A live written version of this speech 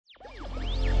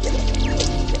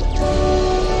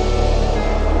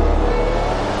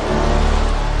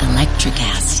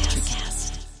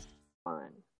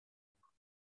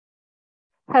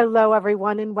Hello,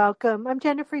 everyone, and welcome. I'm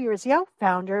Jennifer Urzio,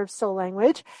 founder of Soul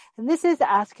Language, and this is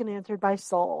Ask and Answered by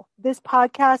Soul. This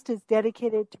podcast is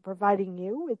dedicated to providing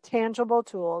you with tangible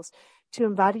tools to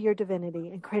embody your divinity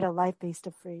and create a life based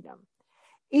on freedom.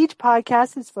 Each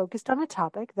podcast is focused on a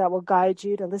topic that will guide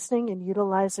you to listening and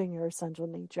utilizing your essential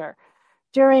nature.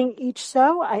 During each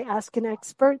show, I ask an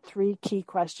expert three key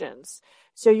questions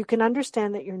so you can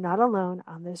understand that you're not alone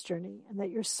on this journey and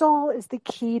that your soul is the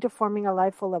key to forming a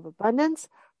life full of abundance,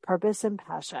 purpose, and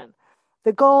passion.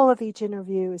 The goal of each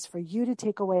interview is for you to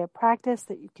take away a practice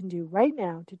that you can do right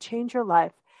now to change your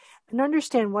life and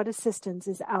understand what assistance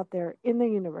is out there in the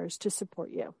universe to support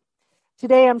you.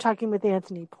 Today, I'm talking with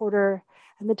Anthony Porter,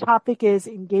 and the topic is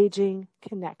engaging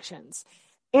connections.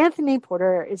 Anthony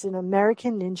Porter is an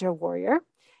American ninja warrior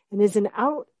and is an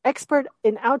expert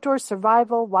in outdoor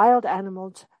survival, wild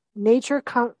animals, nature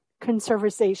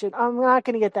conservation. I'm not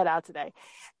going to get that out today.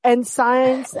 And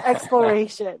science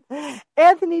exploration.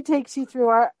 Anthony takes you through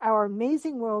our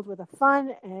amazing world with a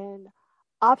fun and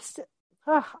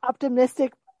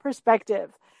optimistic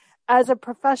perspective. As a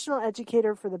professional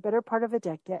educator for the better part of a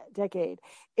decade,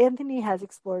 Anthony has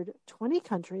explored 20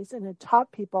 countries and had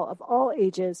taught people of all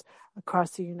ages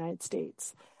across the United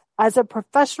States. As a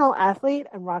professional athlete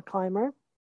and rock climber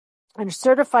and a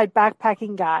certified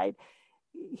backpacking guide,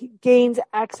 he gains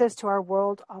access to our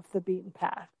world off the beaten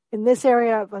path. In this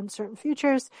area of uncertain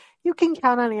futures, you can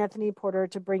count on Anthony Porter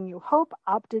to bring you hope,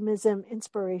 optimism,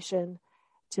 inspiration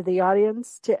to the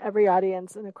audience, to every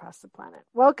audience and across the planet.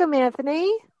 Welcome,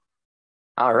 Anthony.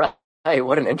 All right. Hey,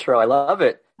 what an intro. I love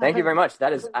it. Thank you very much.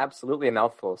 That is absolutely a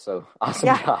mouthful. So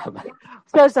awesome job.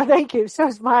 So thank you.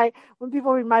 When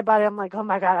people read my body, I'm like, oh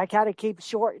my God, I gotta keep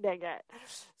shortening it.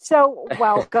 So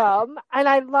welcome. And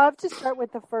I'd love to start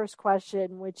with the first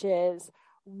question, which is,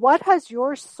 what has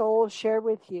your soul shared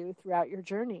with you throughout your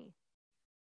journey?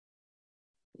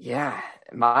 Yeah,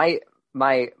 my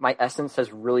essence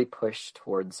has really pushed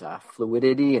towards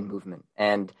fluidity and movement.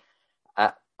 And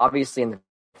obviously in the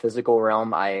physical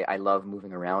realm, I love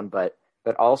moving around, but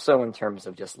also in terms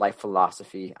of just life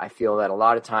philosophy, I feel that a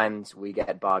lot of times we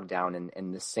get bogged down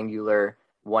in the singular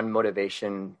one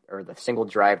motivation or the single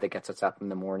drive that gets us up in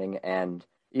the morning. And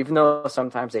even though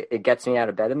sometimes it gets me out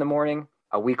of bed in the morning,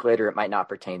 a week later it might not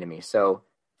pertain to me. So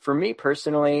for me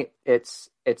personally, it's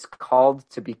called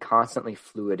to be constantly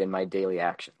fluid in my daily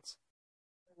actions.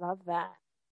 Love that.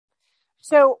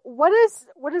 So what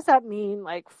does that mean,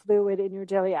 like fluid in your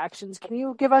daily actions? Can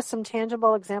you give us some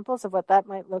tangible examples of what that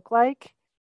might look like?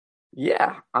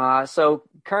 Yeah. So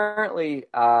currently,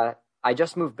 I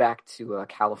just moved back to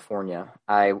California.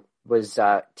 I was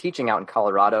teaching out in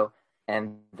Colorado,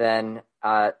 and then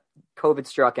COVID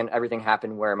struck and everything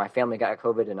happened where my family got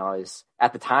COVID, and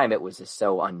at the time, it was just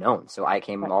so unknown. So I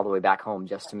came all the way back home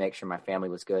just to make sure my family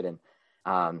was good. And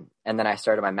then I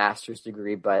started my master's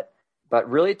degree, but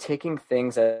really taking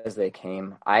things as they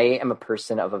came. I am a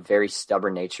person of a very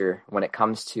stubborn nature when it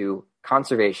comes to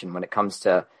conservation, when it comes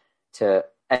to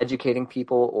educating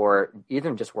people or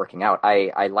even just working out.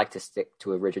 I like to stick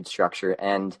to a rigid structure,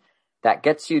 and that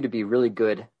gets you to be really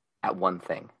good at one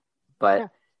thing.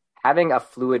 But having a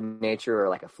fluid nature or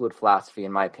like a fluid philosophy,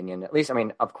 in my opinion, at least, I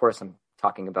mean, of course, I'm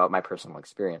talking about my personal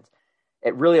experience.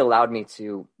 It really allowed me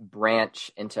to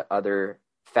branch into other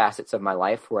facets of my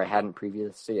life where I hadn't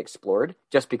previously explored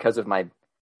just because of my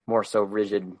more so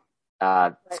rigid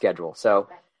schedule. So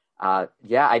I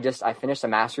finished a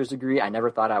master's degree. I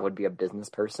never thought I would be a business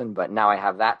person, but now I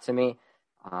have that to me.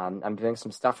 I'm doing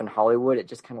some stuff in Hollywood. It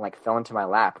just kind of like fell into my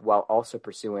lap while also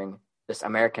pursuing this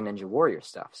American Ninja Warrior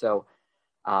stuff. So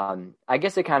I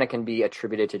guess it kind of can be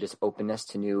attributed to just openness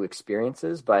to new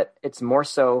experiences, but it's more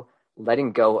so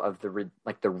letting go of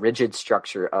the rigid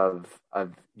structure of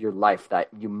your life that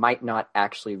you might not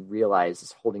actually realize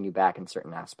is holding you back in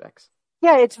certain aspects.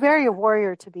 Yeah, it's very a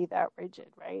warrior to be that rigid,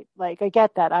 right? Like, I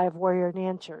get that. I have warrior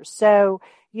nature. So,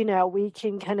 we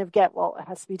can kind of get, well, it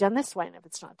has to be done this way. And if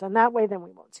it's not done that way, then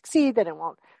we won't succeed, then it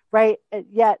won't, right?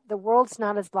 Yet the world's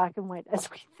not as black and white as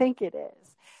we think it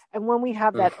is. And when we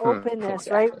have that openness,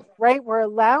 exactly. right, we're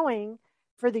allowing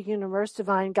for the universe,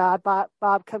 divine God, Bob,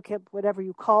 Cupcake, whatever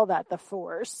you call that, the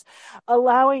force,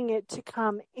 allowing it to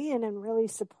come in and really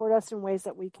support us in ways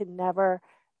that we can never,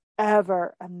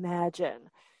 ever imagine.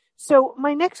 So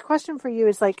my next question for you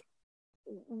is like,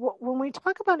 when we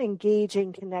talk about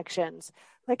engaging connections,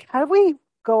 like how do we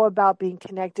go about being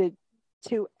connected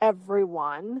to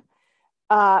everyone,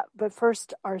 but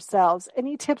first ourselves?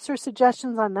 Any tips or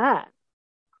suggestions on that?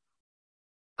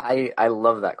 I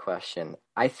love that question.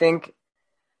 I've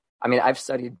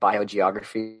studied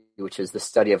biogeography, which is the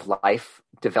study of life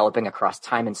developing across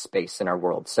time and space in our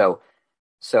world. So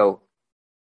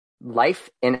life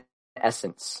in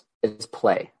essence is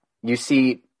play. You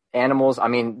see animals, I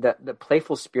mean, the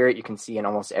playful spirit you can see in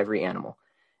almost every animal.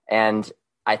 And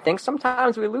I think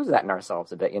sometimes we lose that in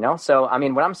ourselves a bit, So, I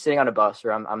mean, when I'm sitting on a bus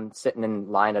or I'm sitting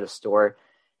in line at a store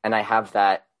and I have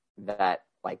that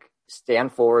like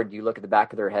stand forward, you look at the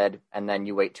back of their head and then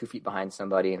you wait 2 feet behind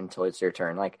somebody until it's your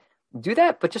turn. Like do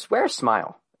that, but just wear a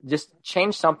smile. Just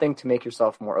change something to make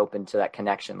yourself more open to that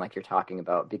connection like you're talking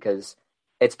about, because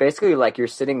it's basically like you're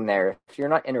sitting there. If you're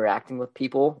not interacting with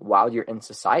people while you're in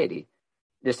society,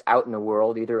 just out in the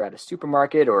world, either at a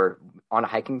supermarket or on a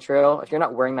hiking trail, if you're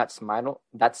not wearing that smile,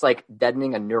 that's like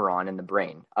deadening a neuron in the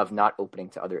brain of not opening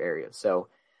to other areas. So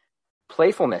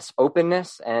playfulness,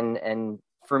 openness, and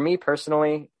for me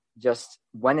personally, just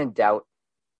when in doubt,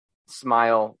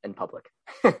 smile in public.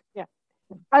 Yeah.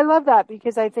 I love that,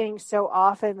 because I think so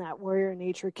often that warrior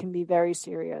nature can be very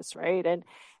serious, right?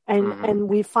 And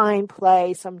we find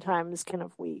play sometimes kind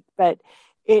of weak, but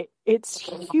it's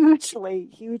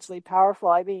hugely powerful.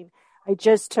 I mean, I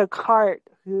just took Hart,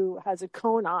 who has a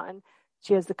cone on.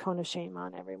 She has the cone of shame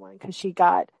on, everyone, because she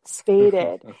got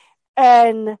spaded.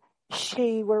 And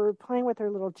we were playing with her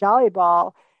little jolly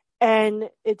ball, and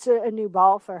it's a new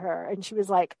ball for her. And she was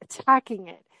like attacking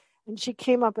it. And she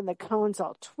came up and the cone's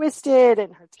all twisted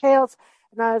and her tail's,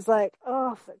 and I was like,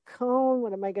 oh, the cone,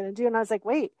 what am I going to do? And I was like,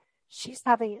 wait, she's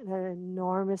having an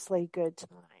enormously good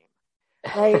time.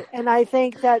 Right. And I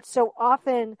think that so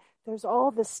often there's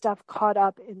all this stuff caught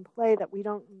up in play that we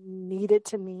don't need it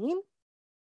to mean.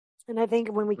 And I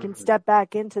think when we can step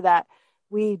back into that,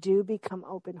 we do become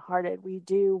open-hearted. We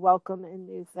do welcome in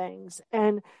new things,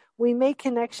 and we make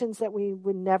connections that we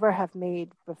would never have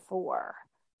made before.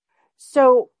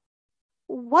 So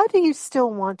what do you still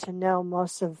want to know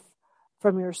most of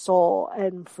from your soul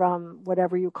and from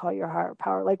whatever you call your higher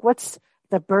power? Like, what's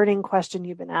the burning question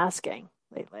you've been asking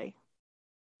lately?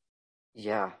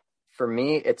 Yeah. For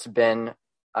me, it's been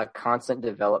a constant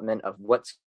development of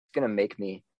what's going to make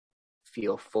me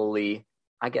feel fully,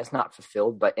 I guess not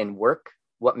fulfilled, but in work,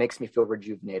 what makes me feel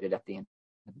rejuvenated at the end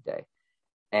of the day.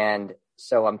 And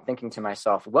so I'm thinking to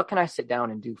myself, what can I sit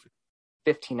down and do for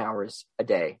 15 hours a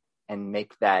day and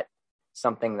make that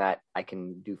something that I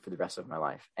can do for the rest of my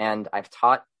life? And I've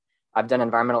done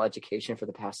environmental education for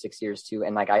the past 6 years too.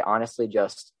 And like, I honestly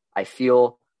I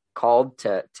feel called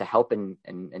to help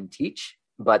and teach,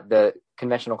 but the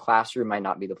conventional classroom might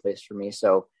not be the place for me.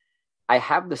 So I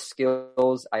have the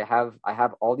skills, I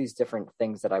have all these different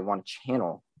things that I want to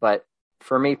channel. But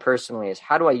for me personally is,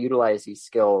 how do I utilize these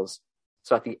skills?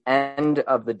 So at the end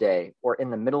of the day or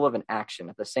in the middle of an action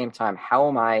at the same time, how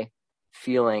am I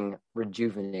feeling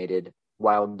rejuvenated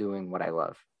while doing what I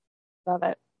love? Love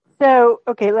it. So,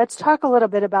 okay, let's talk a little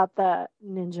bit about the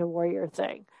Ninja Warrior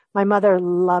thing. My mother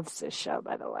loves this show,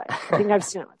 by the way. I think I've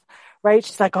seen it, right?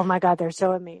 She's like, oh my God, they're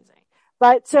so amazing.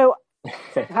 But so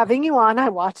having you on, I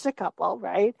watched a couple,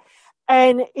 right?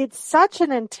 And it's such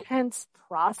an intense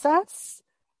process,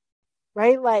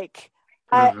 right? Like,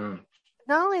 not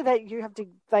only that you have to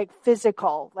like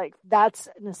physical, like that's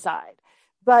an aside,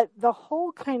 but the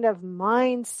whole kind of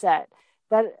mindset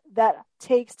that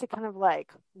takes to kind of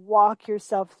like walk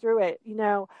yourself through it. In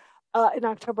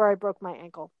October, I broke my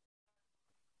ankle,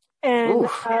 and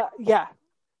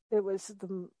it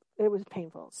was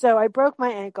painful. So I broke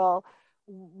my ankle,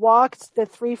 walked the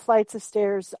 3 flights of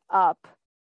stairs up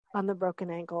on the broken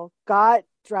ankle, got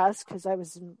dressed because I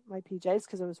was in my PJs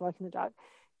because I was walking the dog,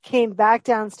 came back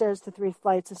downstairs the 3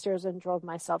 flights of stairs and drove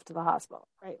myself to the hospital,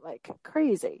 right? Like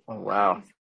crazy. Oh, wow.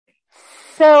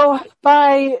 So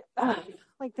by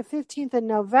like the 15th of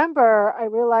November, I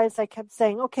realized I kept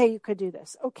saying, okay, you could do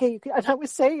this. Okay, you could. And I was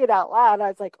saying it out loud. I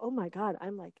was like, oh my God,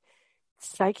 I'm like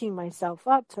psyching myself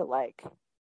up to like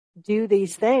do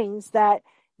these things that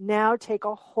now take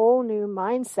a whole new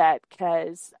mindset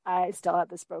because I still have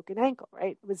this broken ankle,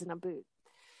 right? It was in a boot.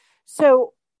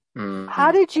 So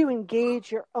how did you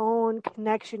engage your own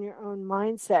connection, your own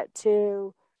mindset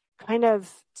to kind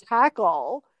of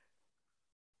tackle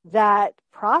that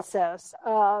process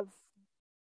of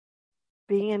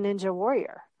being a ninja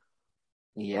warrior?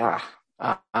 Yeah.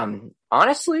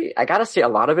 Honestly, I gotta say a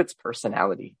lot of it's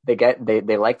personality. They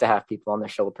like to have people on their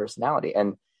show with personality.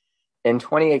 And in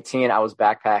 2018, I was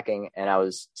backpacking and I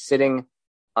was sitting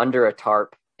under a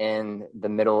tarp in the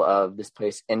middle of this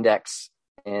place, Index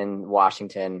in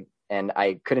Washington. And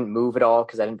I couldn't move at all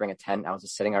because I didn't bring a tent. I was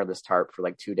just sitting under this tarp for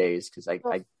like 2 days because I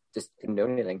just couldn't do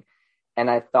anything. And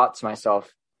I thought to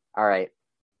myself, all right,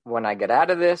 when I get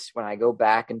out of this, when I go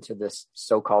back into this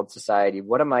so-called society,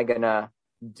 what am I going to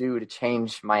do to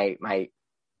change my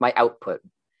output?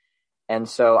 And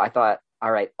so I thought,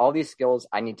 all right, all these skills,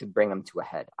 I need to bring them to a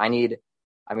head. I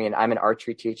I mean, I'm an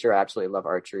archery teacher. I absolutely love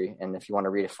archery. And if you want to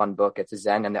read a fun book, it's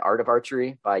Zen and the Art of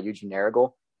Archery by Eugene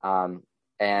Arrigal.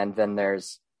 And then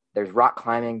there's rock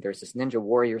climbing. There's this Ninja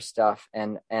Warrior stuff.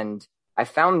 And I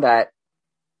found that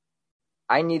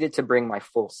I needed to bring my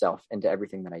full self into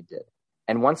everything that I did.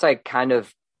 And once I kind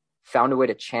of found a way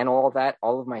to channel all that,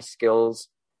 all of my skills,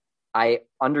 I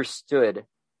understood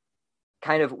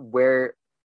kind of where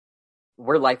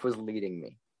life was leading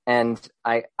me. And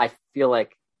I feel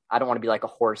like I don't want to be like a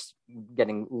horse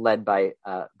getting led by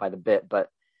the bit, but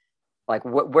like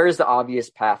where's the obvious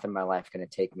path in my life going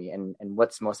to take me, and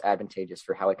what's most advantageous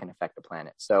for how it can affect the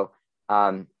planet. So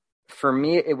for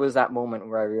me, it was that moment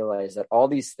where I realized that all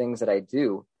these things that I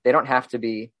do, they don't have to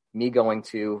be me going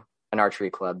to an archery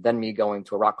club, then me going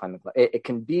to a rock climbing club. It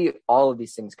can be all of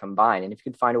these things combined. And if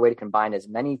you can find a way to combine as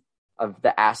many of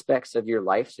the aspects of your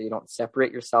life so you don't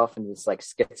separate yourself into this like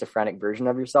schizophrenic version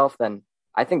of yourself, then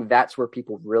I think that's where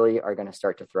people really are going to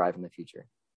start to thrive in the future.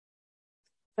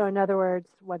 So in other words,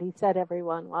 what he said,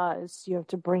 everyone, was you have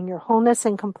to bring your wholeness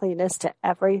and completeness to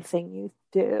everything you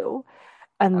do.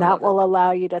 And that will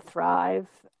allow you to thrive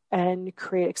and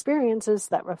create experiences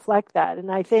that reflect that.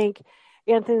 And I think,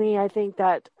 Anthony,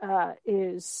 that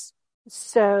is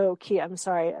so key. I'm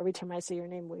sorry, every time I say your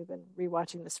name, we've been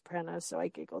rewatching The Sopranos, so I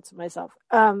giggle to myself.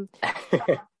 I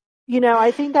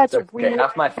think that's okay. Really...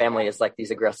 Half my family is like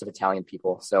these aggressive Italian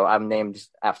people, so I'm named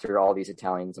after all these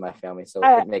Italians in my family, so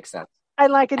it makes sense. I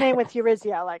like a name with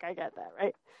Eurizia, like I get that,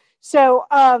 right? So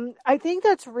I think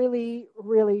that's really,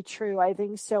 really true. I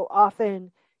think so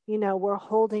often, we're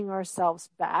holding ourselves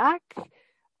back.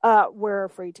 We're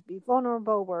afraid to be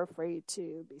vulnerable. We're afraid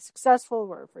to be successful.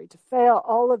 We're afraid to fail.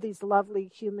 All of these lovely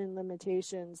human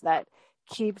limitations that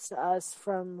keeps us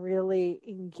from really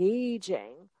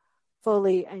engaging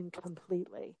fully and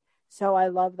completely. So I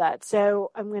love that. So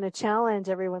I'm going to challenge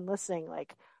everyone listening,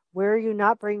 like, where are you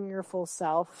not bringing your full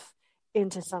self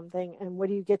into something, and what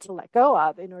do you get to let go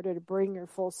of in order to bring your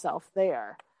full self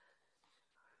there?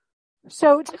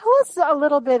 So tell us a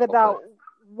little bit about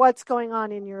what's going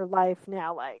on in your life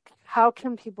now. Like, how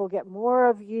can people get more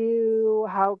of you?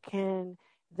 How can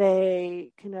they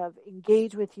kind of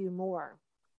engage with you more?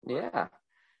 Yeah.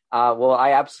 Well,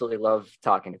 I absolutely love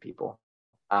talking to people.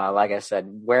 Like I said,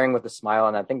 wearing with a smile,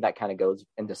 and I think that kind of goes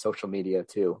into social media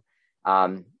too.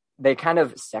 They kind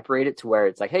of separate it to where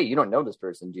it's like, hey, you don't know this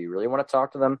person. Do you really want to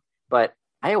talk to them? But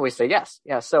I always say yes.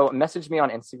 Yeah. So message me on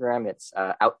Instagram. It's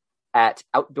at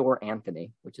Outdoor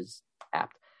Anthony, which is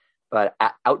apt, but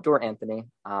at Outdoor Anthony.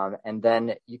 And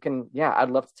then you can, I'd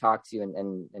love to talk to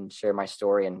you and share my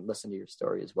story and listen to your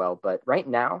story as well. But right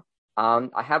now,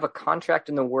 I have a contract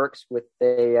in the works with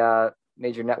a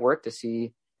major network to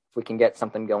see if we can get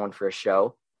something going for a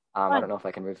show. I don't know if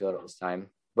I can reveal it at this time,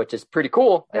 which is pretty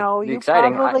cool. No, you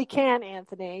exciting. Probably can,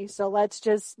 Anthony. So let's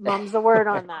just mum's the word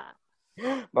on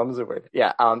that. Mum's the word.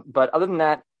 Yeah. But other than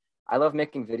that, I love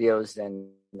making videos and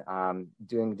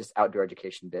doing just outdoor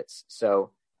education bits.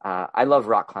 So I love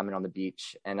rock climbing on the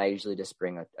beach, and I usually just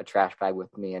bring a trash bag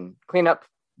with me and clean up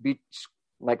the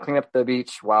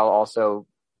beach while also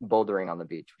bouldering on the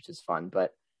beach, which is fun.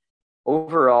 But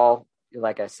overall,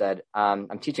 like I said,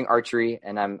 I'm teaching archery,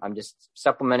 and I'm just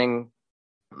supplementing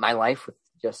my life with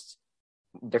just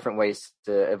different ways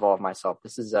to evolve myself.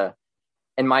 This is a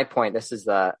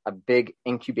big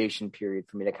incubation period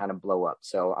for me to kind of blow up.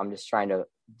 So I'm just trying to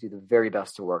do the very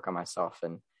best to work on myself.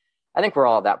 And I think we're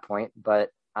all at that point, but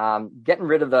getting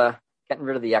rid of the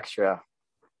extra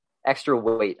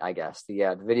weight, I guess,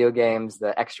 the video games,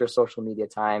 the extra social media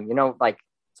time, like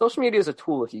social media is a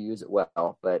tool if you use it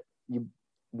well, but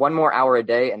one more hour a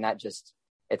day, and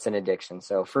it's an addiction.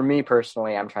 So for me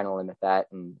personally, I'm trying to limit that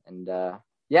and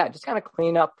just kind of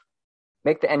clean up,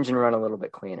 make the engine run a little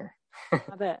bit cleaner.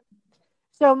 Love it.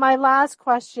 So my last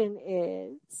question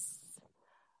is,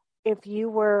 if you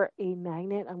were a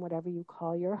magnet on whatever you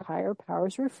call your higher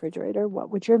powers refrigerator, what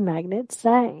would your magnet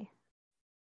say?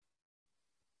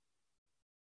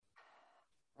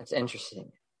 That's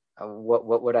interesting.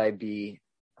 What would I be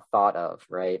thought of,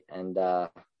 right? And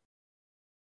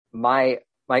my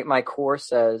core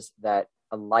says that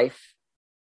a life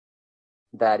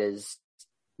that is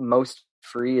most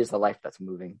free is the life that's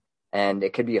moving. And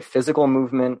it could be a physical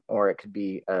movement, or it could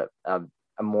be a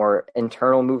more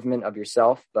internal movement of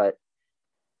yourself. But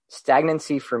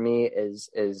stagnancy for me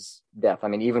is death. I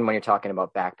mean, even when you're talking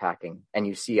about backpacking and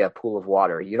you see a pool of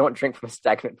water, you don't drink from a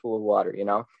stagnant pool of water,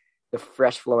 the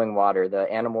fresh flowing water,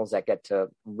 the animals that get to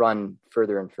run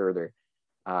further and further.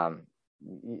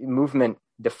 Movement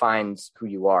defines who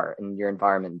you are, and your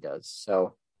environment does.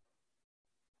 So,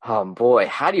 oh boy,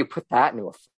 how do you put that into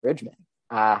a fridge,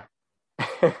 man?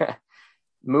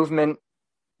 Movement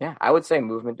Yeah, I would say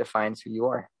movement defines who you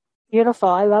are. Beautiful.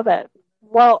 I love it.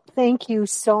 Well, thank you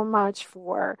so much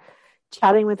for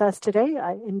chatting with us today.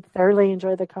 I thoroughly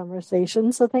enjoyed the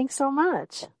conversation. So thanks so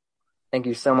much. Thank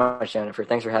you so much, Jennifer.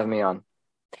 Thanks for having me on.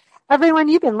 Everyone,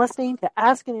 you've been listening to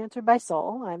Ask and Answered by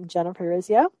Soul. I'm Jennifer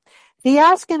Rizzio. The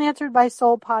Ask and Answered by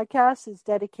Soul podcast is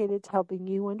dedicated to helping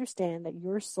you understand that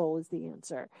your soul is the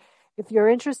answer. If you're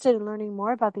interested in learning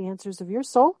more about the answers of your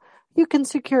soul, you can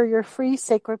secure your free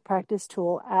sacred practice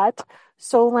tool at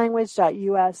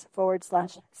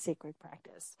soullanguage.us/sacred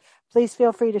practice. Please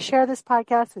feel free to share this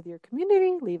podcast with your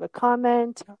community, leave a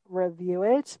comment, review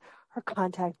it, or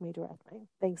contact me directly.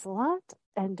 Thanks a lot.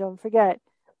 And don't forget,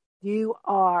 you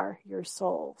are your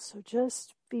soul. So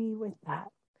just be with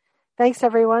that. Thanks,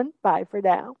 everyone. Bye for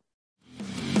now.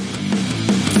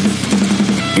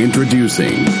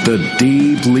 Introducing the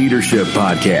Deep Leadership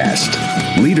Podcast.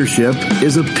 Leadership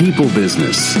is a people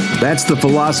business. That's the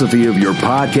philosophy of your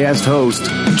podcast host,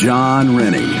 John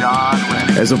Rennie.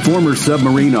 As a former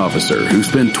submarine officer who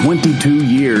spent 22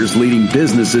 years leading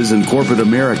businesses in corporate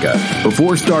America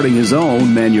before starting his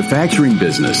own manufacturing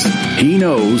business, he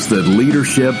knows that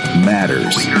leadership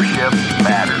matters.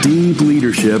 Deep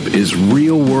Leadership is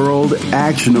real-world,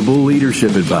 actionable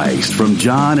leadership advice from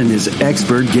John and his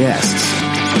expert guests.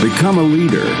 Become a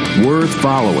leader worth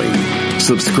following.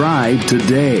 Subscribe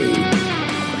today.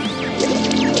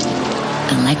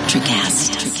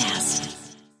 Electricast.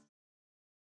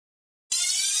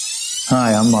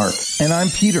 Hi, I'm Mark. And I'm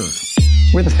Peter.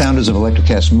 We're the founders of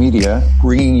Electricast Media,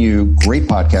 bringing you great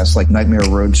podcasts like Nightmare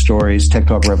Road Stories, Tech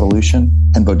Talk Revolution,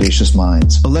 and Bodacious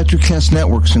Minds. Electricast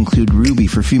networks include Ruby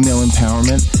for female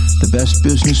empowerment, the Best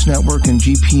Business Network, and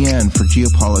GPN for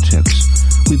geopolitics.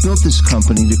 We built this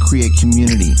company to create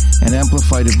community and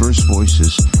amplify diverse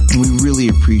voices, and we really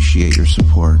appreciate your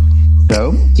support.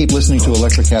 So, keep listening to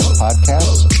Electricast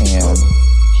podcasts and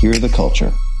hear the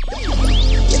culture.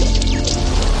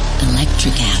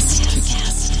 Electricast.